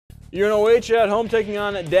UNOH at home taking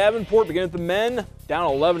on Davenport. Begin at the men, down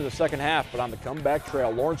 11 in the second half, but on the comeback trail.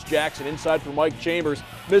 Lawrence Jackson inside for Mike Chambers.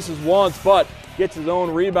 Misses once, but gets his own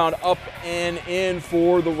rebound up and in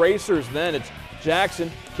for the Racers. Then it's Jackson,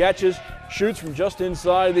 catches, shoots from just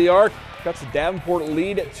inside the arc, cuts the Davenport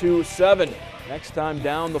lead to 7. Next time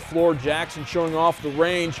down the floor, Jackson showing off the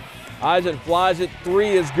range. Eyes it, flies it, 3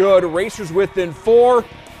 is good. Racers within 4,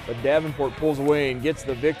 but Davenport pulls away and gets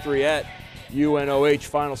the victory at UNOH.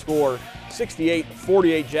 Final score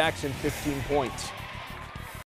 68-48, Jackson 15 points.